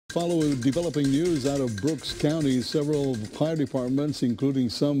Follow developing news out of Brooks County. Several fire departments, including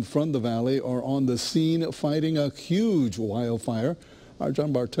some from the valley, are on the scene fighting a huge wildfire. Our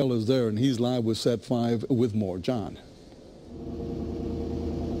John Bartel is there, and he's live with Set 5 with more. John.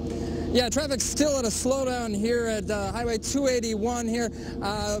 Yeah, traffic's still at a slowdown here at Highway 281 here.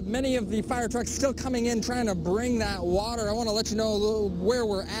 Many of the fire trucks still coming in trying to bring that water. I want to let you know where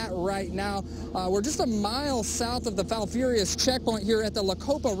we're at right now. We're just a mile south of the Falfurrias checkpoint here at the La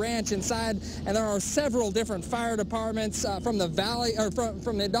Copa Ranch inside, and there are several different fire departments from the valley, or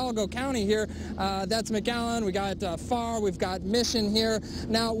from Hidalgo County here. That's McAllen, we got FAR, we've got Mission here.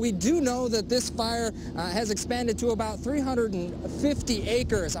 Now, we do know that this fire has expanded to about 350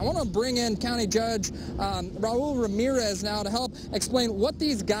 acres. I want to bring in County Judge Raul Ramirez now to help explain what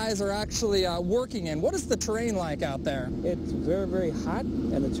these guys are actually working in. What is the terrain like out there? It's very, very hot,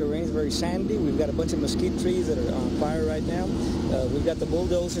 and the terrain is very sandy. We've got a bunch of mesquite trees that are on fire right now. We've got the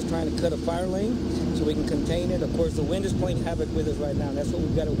bulldozers trying to cut a fire lane so we can contain it. Of course, the wind is playing havoc with us right now. That's what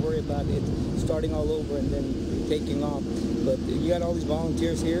we've got to worry about, it starting all over and then taking off. But you got all these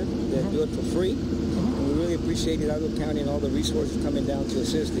volunteers here that do it for free. We really appreciate Hidalgo County and all the resources coming down to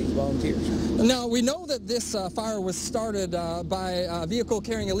assist these volunteers. Now, we know that this fire was started by a vehicle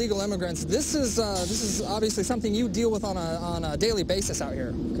carrying illegal immigrants. This is obviously something you deal with on a daily basis out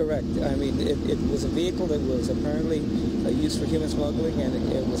here. Correct. I mean, it was a vehicle that was apparently used for human smuggling,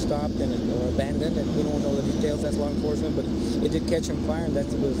 and it was stopped and abandoned, and we don't know the details. That's law enforcement, but it did catch on fire, and that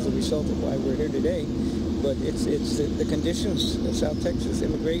was the result of why we're here today. But it's the conditions in South Texas,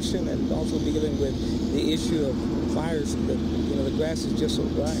 immigration, and also dealing with the issue of fires. The grass is just so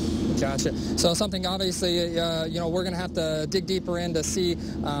dry. Gotcha. So something obviously, we're going to have to dig deeper in to see,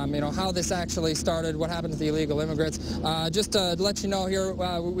 how this actually started, what happened to the illegal immigrants. Just to let you know here,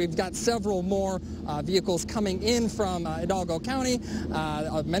 we've got several more vehicles coming in from Hidalgo County.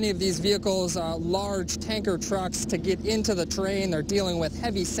 Many of these vehicles, large tanker trucks to get into the terrain. They're dealing with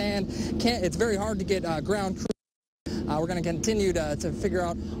heavy sand. It's very hard to get ground crew. We're going to continue to figure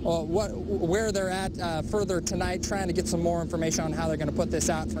out where they're at further tonight, trying to get some more information on how they're going to put this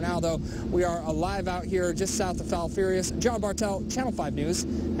out. For now, though, we are alive out here just south of Falfurrias. John Bartel, Channel 5 News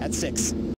at 6.